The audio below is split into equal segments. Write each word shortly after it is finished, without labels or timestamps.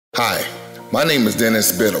Hi, my name is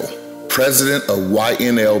Dennis Biddle, president of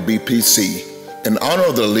YNLBPC, in honor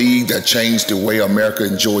of the league that changed the way America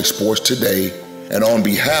enjoys sports today, and on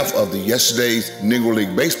behalf of the yesterday's Negro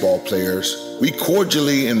League baseball players, we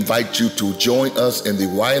cordially invite you to join us in the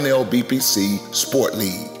YNLBPC Sport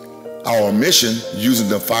League. Our mission using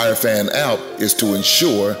the Firefan app is to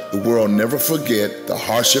ensure the world never forget the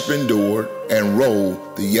hardship endured and role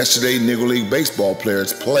the yesterday Negro League baseball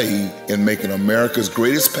players played in making America's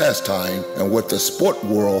greatest pastime and what the sport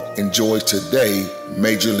world enjoys today,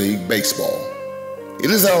 Major League Baseball. It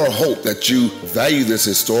is our hope that you value this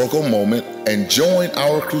historical moment and join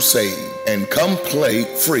our crusade and come play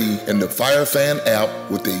free in the Firefan app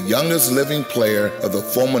with the youngest living player of the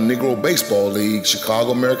former Negro Baseball League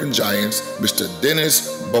Chicago American Giants, Mr.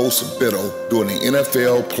 Dennis Bose Biddle, during the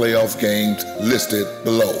NFL playoff games listed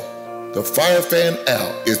below. The Firefan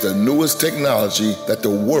app is the newest technology that the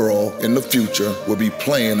world in the future will be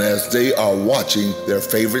playing as they are watching their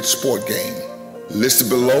favorite sport game. Listed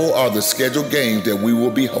below are the scheduled games that we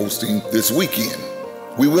will be hosting this weekend.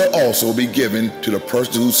 We will also be giving to the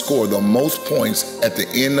person who scored the most points at the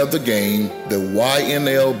end of the game the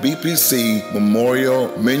YNLBPC Memorial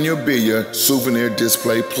Memorabilia Souvenir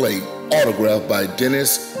Display Plate, autographed by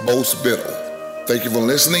Dennis Bose Biddle. Thank you for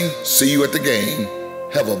listening. See you at the game.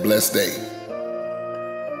 Have a blessed day.